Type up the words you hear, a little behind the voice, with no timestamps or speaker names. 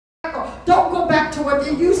to what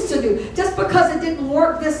you used to do. Just because it didn't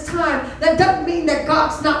work this time, that doesn't mean that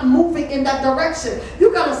God's not moving in that direction.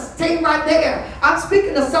 You got to stay right there. I'm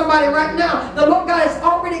speaking to somebody right now. The Lord God has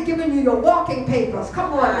already given you your walking papers.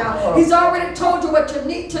 Come on now. He's already told you what you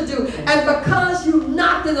need to do. And because you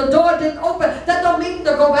knocked and the door didn't open, that don't mean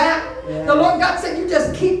to go back. The Lord God said you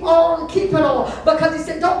just keep on keeping on, because he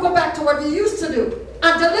said don't go back to what you used to do.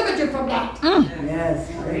 I delivered you from that. Yes.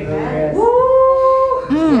 Amen. Woo.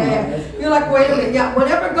 Yeah. You're like, wait a minute. Yeah.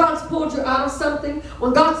 Whenever God's pulled you out of something,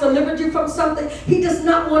 when God's delivered you from something, he does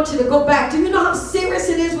not want you to go back. Do you know how serious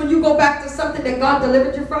it is when you go back to something that God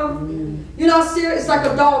delivered you from? You know how serious? It's like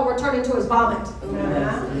a dog returning to his vomit.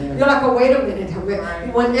 You're like, oh, wait a minute.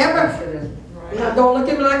 Whenever... Now, don't look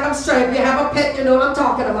at me like I'm straight. If you have a pet, you know what I'm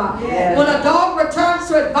talking about. Yeah. When a dog returns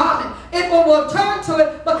to its vomit, it will return to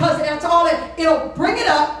it because that's all it'll bring it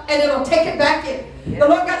up and it'll take it back in. Yeah. The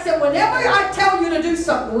Lord God said, whenever I tell you to do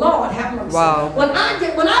something, Lord have mercy. Wow. When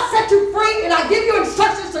I set you free and I give you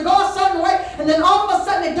instructions to go a certain way, and then all of a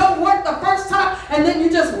sudden it don't work the first time, and then you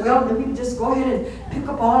just, well, let me just go ahead and pick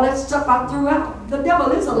up all that stuff I threw out. The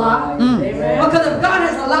devil is a lie. Because if God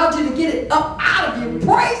has allowed you to get it up out of you,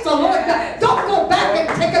 praise the Lord God. Don't go back and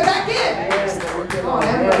take it back in. Oh,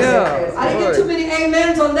 yeah. I didn't get too many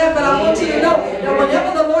amens on that, but I want you to know that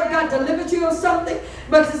whenever the Lord God delivers you of something,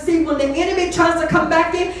 but to see when the enemy tries to come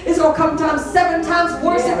back in, it's going to come times 7 times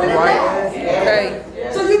worse than when it left.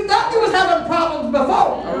 Okay. So you thought you was having problems before.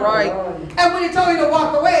 All right. And when he told you to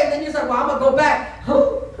walk away, and then you said, well, I'm going to go back.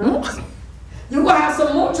 You're going to have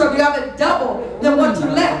some more trouble. You have it double than what you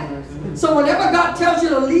left. So whenever God tells you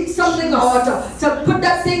to leave something or to put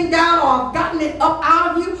that thing down or have gotten it up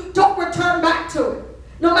out of you, don't return back to it.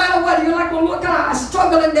 No matter what, you're like, well, look, I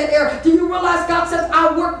struggle in that area. Do you realize God says,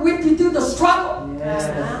 I'll work with you through the struggle? Yes.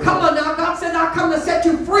 Come on now. God says, I'll come to set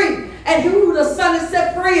you free. And who the Son has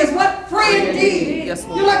set free is what? Free indeed. Yes,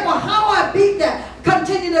 you're like, well, how do I beat that?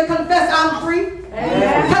 Continue to confess, I'm free.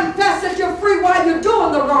 Yes. Confess that you're free while you're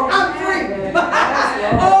doing the wrong. I'm free.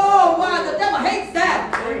 Oh, wow, the devil hates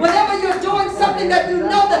that. Whenever you're doing something that you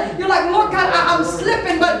know that you're like, look, I'm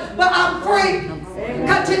slipping, but I'm free.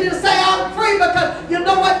 Continue to say I'm free, because you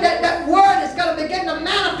know what? That word is going to begin to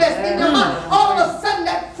manifest in your mind. All of a sudden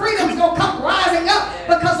that freedom is going to come rising up,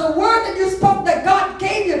 because the word that you spoke that God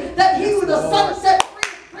gave you, that he who the Son set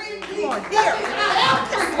free indeed. I am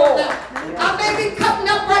free for that. I may be cutting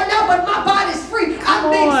up right now, but my body's free.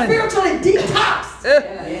 I'm being spiritually detoxed.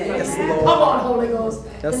 Yes, Lord. Come on, Holy Ghost.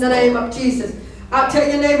 In the name of Jesus. I'll tell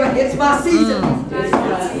your neighbor, it's my season. Oh, come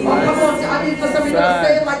on, I need for somebody to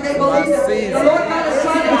say it like they believe it. The Lord God is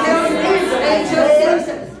trying to tell you, it's your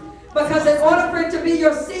season. Because in order for it to be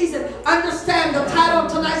your season, understand the title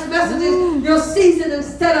of tonight's message is your season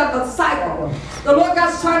instead of a cycle. The Lord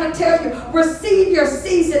God's trying to tell you, receive your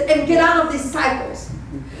season and get out of these cycles.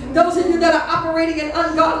 Those of you that are operating in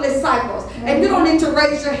ungodly cycles, and you don't need to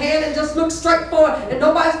raise your hand and just look straight forward, and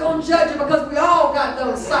nobody's going to judge you, because we all got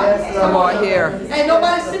those cycles. Come on here. Ain't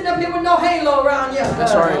nobody sitting up here with no halo around you.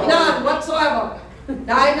 That's right. None whatsoever.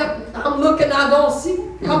 I'm looking, I don't see.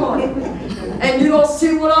 Come on. And you don't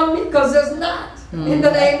see one on me, because there's not. In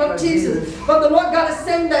the name of Jesus. But the Lord God is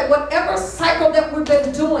saying that whatever cycle that we've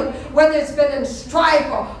been doing, whether it's been in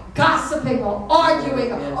strife or gossiping or arguing,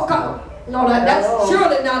 no, that's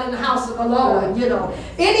surely not in the house of the Lord, you know.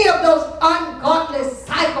 Any of those ungodly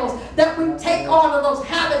cycles that we take on, of those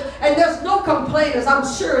habits, and there's no complainers, I'm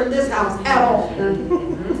sure, in this house at all.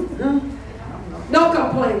 No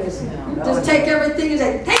complainers. Just take everything and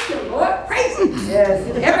say, thank you, Lord. Praise Him. Yes.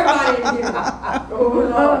 Everybody in here.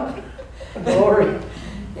 Oh, Lord. Glory.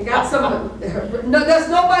 You got some. No, there's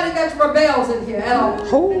nobody that rebels in here at all.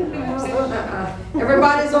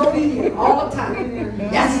 Everybody's obedient all the time.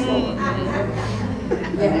 Yes, Lord.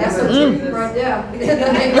 Yeah, that's a truth right there. In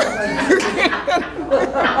the name of Jesus.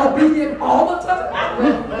 Obedient all the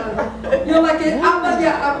time. You're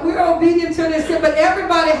like, we're obedient to this, but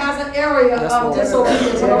everybody has an area of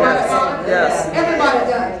disobedience. Yes. Everybody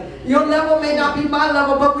does. Your level may not be my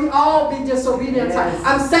level, but we all be disobedient. Yes.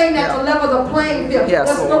 I'm saying that to level the playing field. Yes,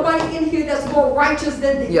 there's nobody in here that's more righteous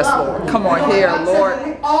than the other. Lord. Come on here, Lord.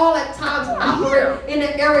 We all at times operate in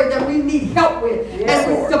an area that we need help with. Yes,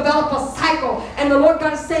 and we develop a cycle. And the Lord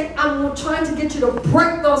God is saying, I'm trying to get you to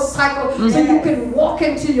break those cycles so you can walk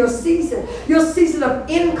into your season of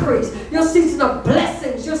increase, your season of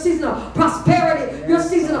blessings, your season of prosperity, your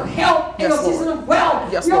season of health, and your season of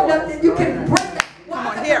wealth. Yes, you can break that. Come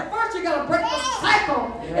on here. First, you got to break the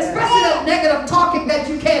cycle, especially that negative talking that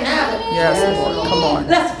you can't have it. Yes, Lord. Come on.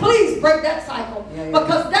 Let's please break that cycle,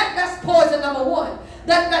 because that's poison number one.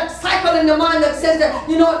 That cycle in the mind that says that,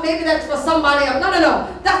 you know what, maybe that's for somebody else. No.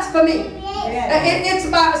 That's for me. It's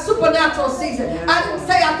my supernatural season. I didn't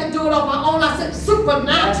say I can do it on my own. I said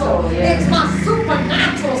supernatural. It's my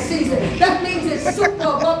supernatural season. That means it's super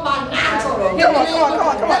above my natural. Come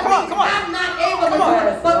on. I'm not able to do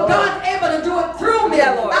it, but God's able to do it through me.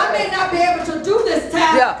 I may not be able to do this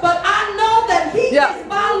task, but I know that He is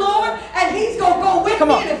my Lord, and He's going to go with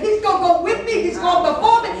me. And if He's going to go with me, He's going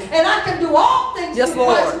before me, and I can do all things through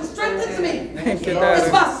Christ who strengthens me.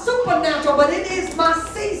 It's my supernatural, but it is my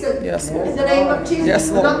season. In the name of Jesus. Yes,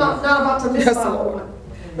 Lord. And I'm not about to miss my Lord.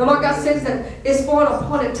 The Lord God says that it's for an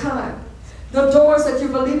appointed time. The doors that you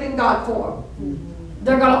believe in God for,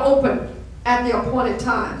 they're going to open at the appointed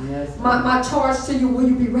time. My charge to you, will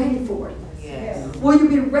you be ready for it? Will you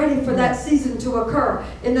be ready for that season to occur?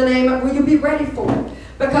 In the name of, will you be ready for it?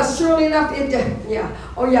 Because surely enough, I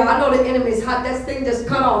know the enemy's hot. That thing just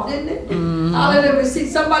cut off, didn't it? Hallelujah. See,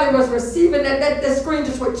 somebody was receiving that screen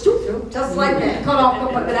just went just like that, cut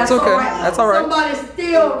off. But that's okay. All right. That's all right. Somebody's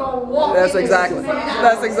still gonna walk. That's exactly.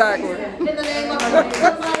 That's exactly. In the name of Jesus.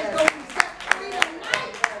 Somebody's gonna be set free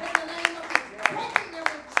tonight. In the name of Jesus. Breaking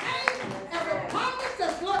every chain, every bondage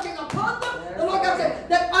that's lurking upon them. The Lord God said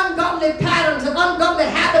that ungodly patterns and ungodly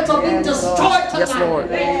habits are being destroyed tonight. Yes, Lord.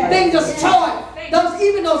 Being destroyed.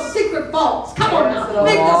 Even those secret faults. Come on now.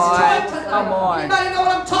 They destroyed tonight. Anybody know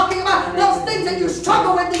what I'm talking about? Those things that you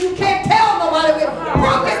struggle with that you can't tell nobody with.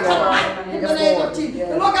 Broken tonight in the name of Jesus.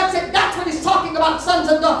 The Lord God said that's what He's talking about, sons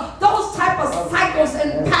and daughters. Those type of cycles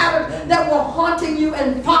and patterns that were haunting you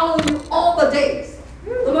and following you all the days.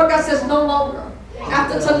 The Lord God says no longer.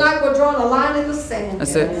 After tonight, we're drawing a line in the sand.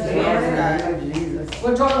 That's it.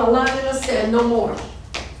 We're drawing a line in the sand. No more.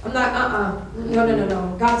 I'm not,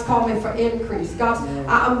 no. God's called me for increase.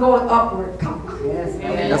 I'm going upward. Come on.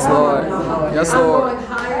 Yes, Lord. Yes, Lord. I'm going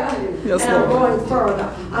higher. Yes, and Lord. I'm going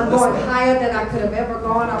further. I'm going higher than I could have ever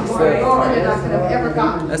gone. I'm going lower than I could have ever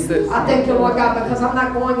gotten. That's it. I thank you, Lord God, because I'm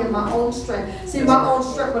not going in my own strength. See, my own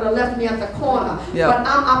strength would have left me at the corner. But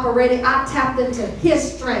I'm operating. I tapped into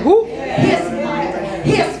His strength, His might,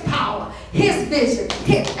 His power, His vision.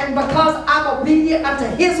 And because I'm obedient unto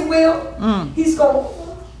His will, He's going to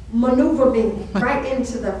maneuver me right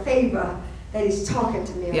into the favor that He's talking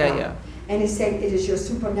to me about. And He's saying it is your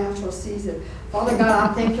supernatural season. Father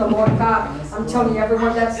God, I thank you, Lord God. I'm telling you,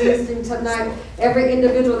 everyone that's listening tonight, every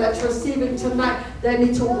individual that's receiving tonight, they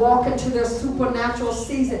need to walk into their supernatural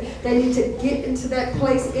season. They need to get into that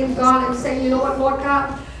place in God and say, you know what, Lord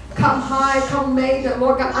God? Come high, come may, that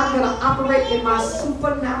Lord God, I'm going to operate in my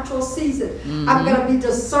supernatural season. I'm going to be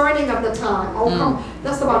discerning of the time. Oh, come.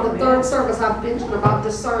 That's about the third service I've mentioned about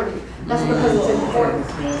discerning. That's because it's important.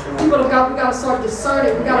 People of God, we got to start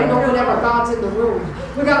discerning. We got to know whenever God's in the room.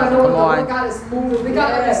 We got to know when God is moving. We got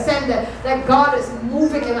to understand that God is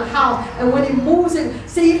moving in the house. And when He moves in,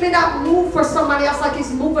 see, He may not move for somebody else like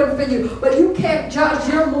He's moving for you, but you can't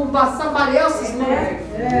judge your move by somebody else's move.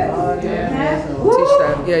 Teach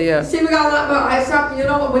that. See, we got something, you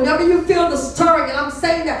know, whenever you feel the stirring, and I'm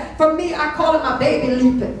saying that, for me, I call it my baby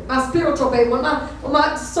leaping, my spiritual baby. When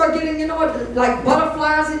I start getting, you know, like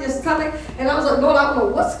butterflies in your stomach, and I was like, Lord, I don't know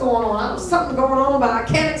what's going on. I know something going on, but I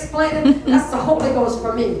can't explain it. That's the Holy Ghost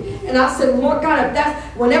for me. And I said, Lord God, if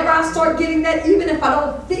that's, whenever I start getting that, even if I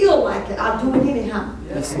don't feel like it, I'll do it anyhow.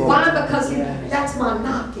 Why? Because that's my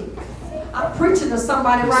knocking. I'm preaching to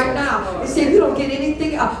somebody right now. You see, if you don't get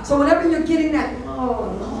anything else, so whenever you're getting that,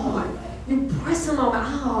 oh Lord, you pressing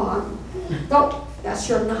on it, don't, that's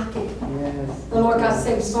your knocking. The Lord God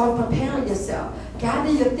said, start preparing yourself.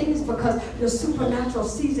 Gather your things because your supernatural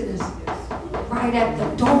season is right at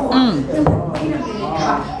the door. Wait a minute,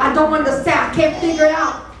 God. I don't understand. I can't figure it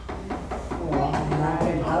out.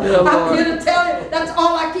 I'm here to tell you, that's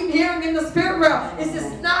all I keep hearing in the spirit realm. Is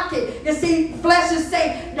this knocking. You see, flesh is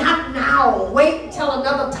saying, not now. Wait till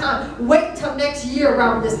another time. Wait till next year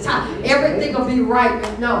around this time. Everything will be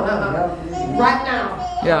right. No. Right now.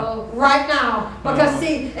 Right now. Because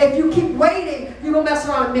see, if you keep waiting, you're going to mess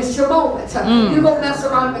around and miss your moment. You're going to mess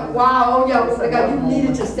around and wow, God, you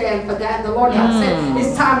needed to stand for that. And the Lord God said,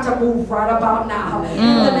 it's time to move right about now.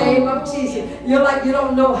 In the name of Jesus. You're like, you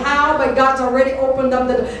don't know how, but God's already opened up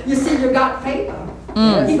the, you see, you got favor.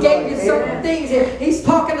 He gave you certain things. He's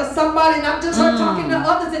talking to somebody, not just her talking to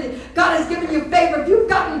others. And God has given you favor. If you've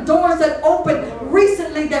gotten doors that opened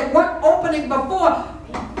recently that weren't opening before,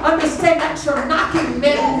 understand that you're knocking,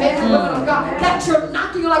 men and women of God. That you're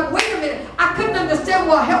knocking. You're like, wait a minute. I couldn't understand.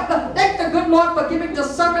 Well, help them. Thank the good Lord for giving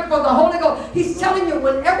discernment for the Holy Ghost. He's telling you,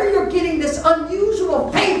 whenever you're getting this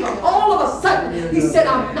unusual favor, all of a sudden, He said,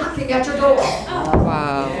 I'm knocking at your door.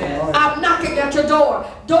 Wow. I'm knocking at your door.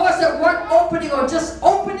 Doors that weren't opening or just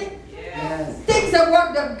opening. Things that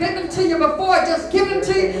weren't given to you before, just given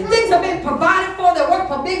to you. Things have been provided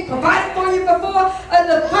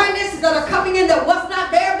in that was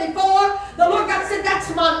not there before. The Lord God said,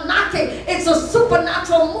 that's my knocking. It's a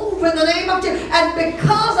supernatural move in the name of Jesus. And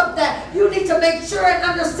because of that, you need to make sure and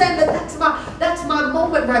understand that that's my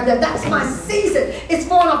moment right there. That's my season. It's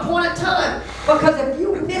for an appointed time. Because if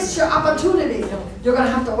you miss your opportunity, you're going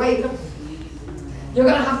to have to wait. You're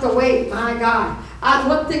going to have to wait. My God.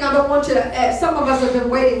 One thing I don't want you to add, some of us have been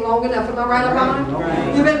waiting long enough. Am I right about it?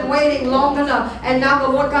 Right. You've been waiting long enough. And now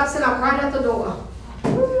the Lord God said, I'm right at the door.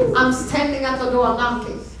 I'm standing at the door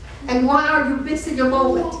knocking. And why are you missing your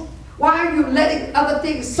moment? Why are you letting other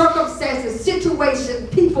things, circumstances, situations,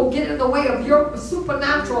 people get in the way of your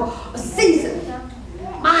supernatural season?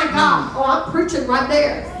 My God. Oh, I'm preaching right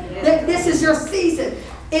there. This is your season.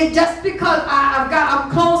 It's just because I'm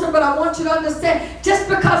closing, but I want you to understand, just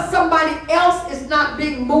because somebody else is not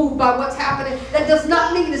being moved by what's happening, that does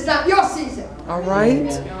not mean it's not your season. All right.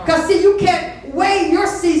 Because see, you can't weigh your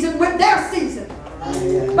season with their season.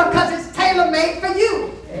 Because it's tailor-made for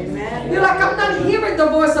you. Amen. You're like, I'm not hearing the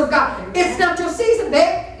voice of God. It's not your season,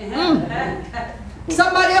 babe.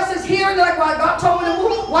 Somebody else is hearing, like, well, God told me to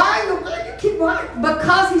move. Why you keep quiet?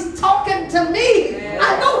 Because he's talking to me.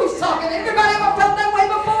 I know he's talking. Everybody ever felt that way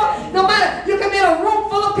before? No matter, you can be in a room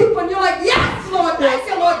full of people and you're like, yes, Lord, thank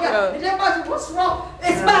you, Lord God. And everybody's, what's wrong?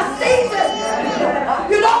 It's my season.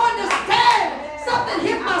 You don't understand. Something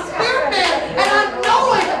hit my spirit, man, and I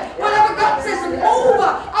know it. Whenever God says over,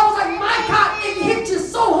 I was like, my God, it hit you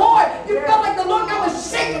so hard. You felt like the Lord God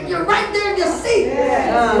was shaking you right there in your seat.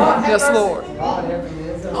 Yes, Lord.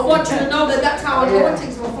 I want you to know that that's how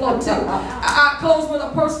anointings will flow too. I close with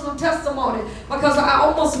a personal testimony because I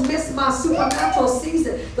almost missed my supernatural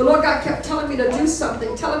season. The Lord God kept telling me to do something,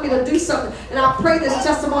 and I pray this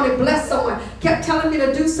testimony bless someone. Kept telling me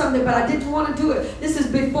to do something, but I didn't want to do it. This is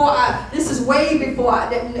way before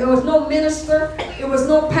there was no minister, it was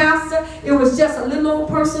no pastor, it was just a little old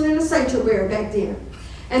person in the sanctuary back then.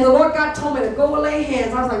 And the Lord God told me to go lay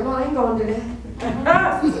hands. I was like, no, I ain't going to do that. I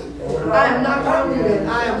am not going to do that.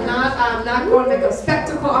 I am not going to make a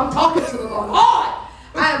spectacle. I'm talking to the Lord. Lord,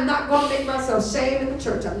 I am not going to make myself shame in the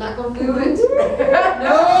church. I'm not going to do it.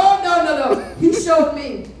 No. He showed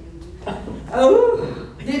me. Oh,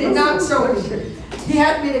 did he not show me? He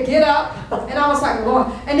had me to get up, and I was like, Lord.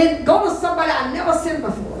 And then go to somebody I never seen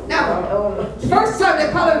before. Never. First time, they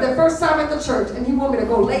probably the first time at the church, and he wanted me to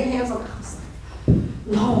go lay hands on the house.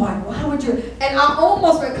 Lord, why would you? And I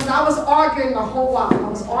almost went, because I was arguing the whole while. I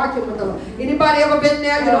was arguing with the Lord. Anybody ever been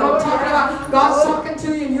there? You know what I'm talking about? God's talking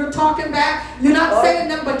to you and you're talking back. You're not saying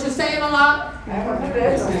nothing, but you're saying a lot.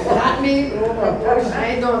 Not me. I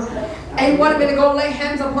ain't doing. And he wanted me to go lay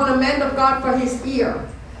hands upon a man of God for his ear.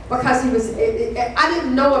 Because he was, I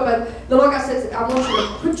didn't know it, but the Lord God says, I want you to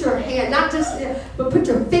put your hand, not just, but put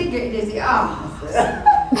your finger in his ear. Now,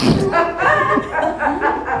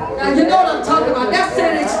 you know what I'm talking about. That's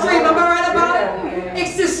an extreme. Am I right about it?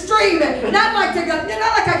 It's extreme. Not like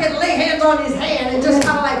I can lay hands on his hand and just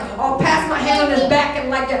kind of like, or pass my hand on his back and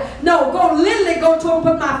like that. No, literally go to him,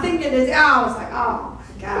 put my finger in his ear. I was like, oh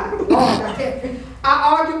my God. Lord, I can't.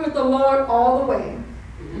 I argued with the Lord all the way,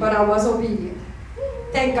 but I was obedient.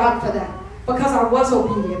 Thank God for that. Because I was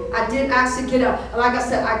obedient. I didn't actually get up. And like I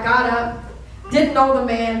said, I got up, didn't know the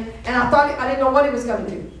man, and I didn't know what he was going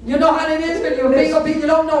to do. You know how it is when you're being obedient. You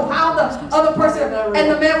don't know how the other person,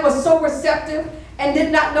 and the man was so receptive and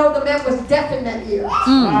did not know the man was deaf in that ear.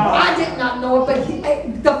 I did not know it, but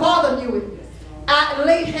the Father knew it. I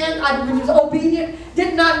laid hands, I was obedient,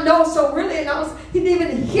 did not know, so really, he didn't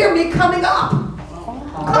even hear me coming up.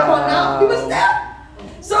 Come on now, he was deaf.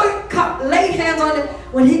 So he laid hands on it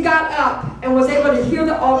when he got up and was able to hear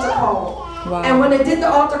the altar call. Wow. And when they did the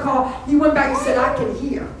altar call, he went back and said, I can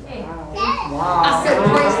hear. Wow. I said,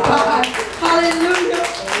 praise God. Hallelujah.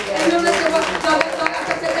 And you listen, like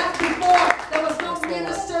I said, that's before there was no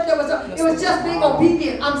minister. It was just being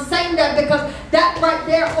obedient. I'm saying that because that right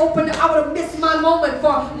there opened, I would have missed my moment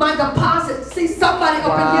for my deposit. See, somebody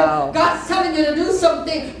up in here, God's telling you to do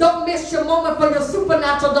something. Don't miss your moment for your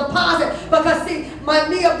supernatural deposit. Because see,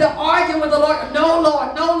 me up there arguing with the Lord. No,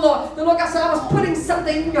 Lord, no, Lord. The Lord God said, I was putting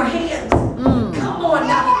something in your hands. Come on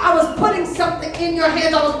now. I was putting something in your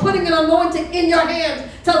hands. I was putting an anointing in your hands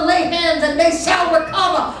to lay hands and they shall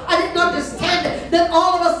recover. I didn't understand it. Then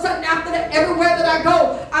all of a sudden after that, everywhere that I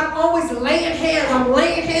go, I'm always laying hands. I'm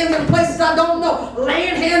laying hands in places I don't know.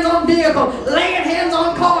 Laying hands on vehicles. Laying hands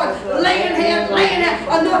on cars. Laying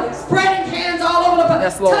hands, spreading hands all over the place.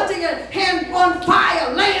 Yes, touching a hand on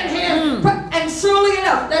fire. Laying hands. And surely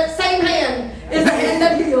enough, that same hand is the hand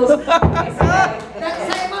that heals. That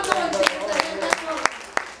same anointing is the hand that heals.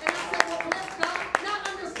 And I said, well, bless God, not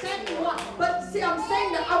understanding what, but see, I'm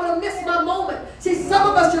saying that I would have missed my moment. See, some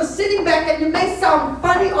of us, you're sitting back and you may sound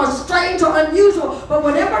funny or strange or unusual, but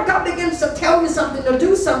whenever God begins to tell you something, to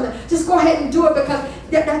do something, just go ahead and do it, because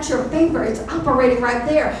that's your favor. It's operating right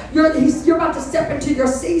there. You're about to step into your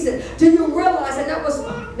season. Do you realize that that was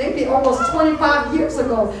maybe almost 25 years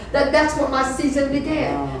ago that's when my season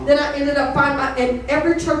began? Then I ended up finding in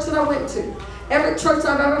every church that I went to, every church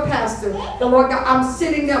I've ever pastored, the Lord God, I'm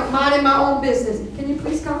sitting there minding my own business. Can you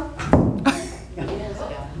please come?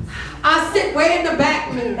 I sit way in the back,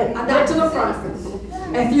 I'm not to the front.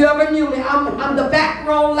 If you ever knew me, I'm the back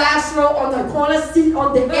row, last row, on the corner seat,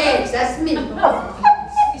 on the edge. That's me.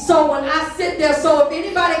 So when I sit there, so if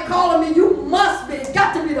anybody calling me, you must be, it's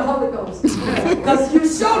got to be the Holy Ghost. Because you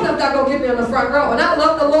sure enough not going to get me on the front row. And I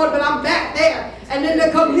love the Lord, but I'm back there. And then they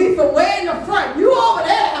come leave from way in the front. You over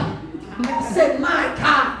there. I said, my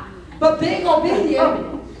God. But being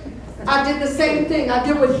obedient, I did the same thing. I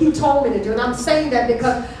did what he told me to do. And I'm saying that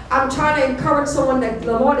because I'm trying to encourage someone that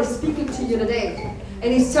the Lord is speaking to you today.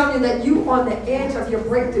 And he's telling you that you on the edge of your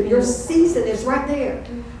breakthrough. Your season is right there.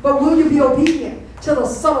 But will you be obedient to the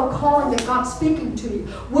subtle calling that God's speaking to you?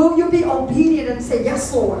 Will you be obedient and say,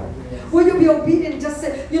 yes, Lord? Will you be obedient and just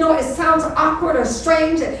say, you know, it sounds awkward or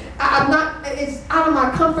strange. It's out of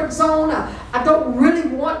my comfort zone. I don't really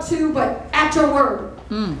want to, but at your word.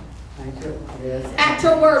 At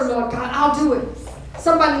your word, Lord God, I'll do it.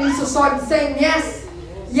 Somebody needs to start saying yes.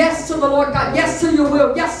 Yes to the Lord God. Yes to your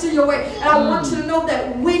will. Yes to your way. And I want you to know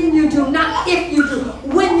that when you do, not if you do,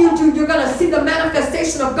 when you do, you're going to see the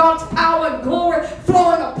manifestation of God's power and glory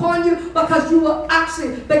flowing upon you, because you will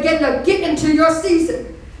actually begin to get into your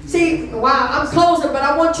season. See, wow, I'm closing, but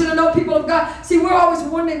I want you to know, people of God, see, we're always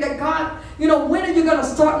wondering that God, you know, when are you going to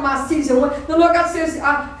start my season? When the Lord God says,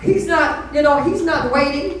 he's not, you know, he's not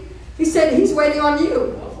waiting. He said he's waiting on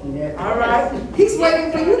you. Yeah. All right. He's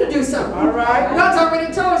waiting for you to do something. All right. God's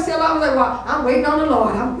already told us. I was like, well, I'm waiting on the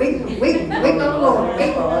Lord. I'm waiting on the Lord.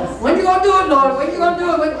 Waiting. When you going to do it, Lord? When you going to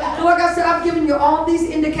do it? When, the Lord God said, I've given you all these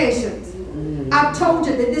indications. I've told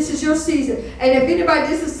you that this is your season. And if anybody,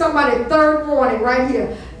 this is somebody third warning right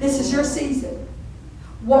here. This is your season.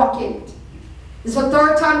 Walk in it. It's the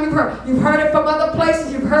third time you've heard. You've heard it from other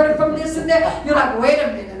places. You've heard it from this and that. You're like, wait a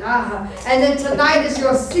minute. And then tonight is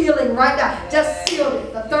your sealing right now. Just seal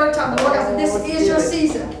it. The third time. The Lord God said, this is your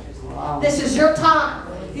season. This is your time.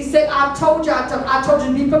 He said, I told you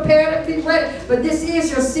to be prepared and be ready. But this is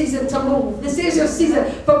your season to move. This is your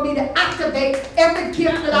season for me to activate every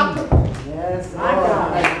gift that I put. Yes,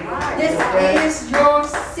 Lord. This is your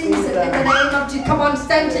season in the name of Jesus. Come on,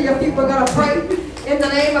 stand to your feet. We're going to pray in the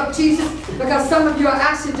name of Jesus, because some of you are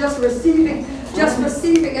actually just receiving,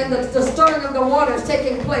 and the stirring of the water is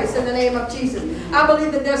taking place in the name of Jesus. I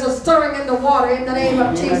believe that there's a stirring in the water in the name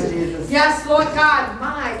of Jesus. Yes, Lord God,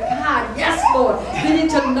 my God, yes, Lord. You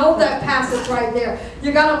need to know that passage right there.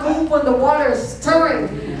 You got to move when the water is stirring.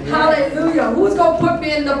 Hallelujah. Who's going to put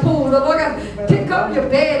me in the pool? The Lord got to pick up your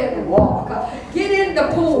bed and walk. Get in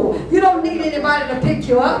the pool. You don't need anybody to pick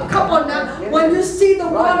you up. Come on now. When you see the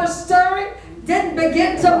water stirring, then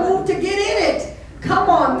begin to move to get in it. Come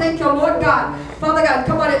on. Thank you, Lord God. Father God,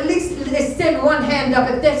 come on. At least extend one hand up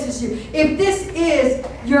if this is you. If this is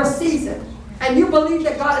your season and you believe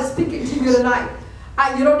that God is speaking to you tonight,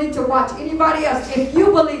 you don't need to watch anybody else. If you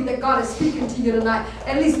believe that God is speaking to you tonight,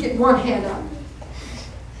 at least get one hand up.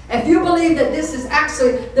 If you believe that this is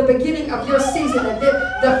actually the beginning of your season, and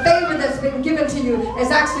the favor that's been given to you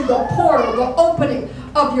is actually the portal, the opening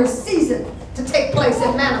of your season to take place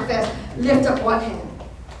and manifest, lift up one hand.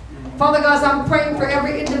 Father God, I'm praying for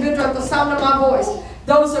every individual at the sound of my voice.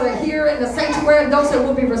 Those that are here in the sanctuary and those that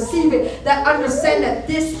will be receiving, that understand that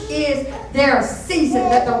this is their season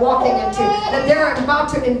that they're walking into, that they're about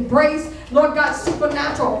to embrace, Lord God,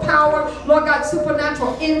 supernatural power, Lord God,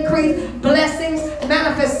 supernatural increase, blessings,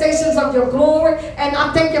 manifestations of your glory. And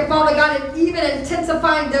I thank you, Father God, and even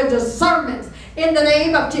intensifying their discernments in the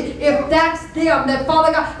name of Jesus. If that's them, that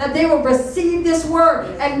Father God, that they will receive this word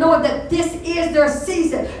and know that this is their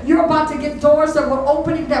season. You're about to get doors that were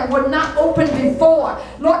opening that were not open before.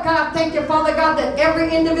 Lord God, I thank you, Father God, that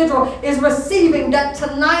every individual is receiving that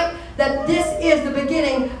tonight, that this is the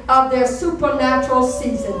beginning of their supernatural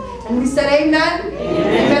season. And we said amen.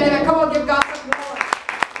 Amen. Amen. Come on, give God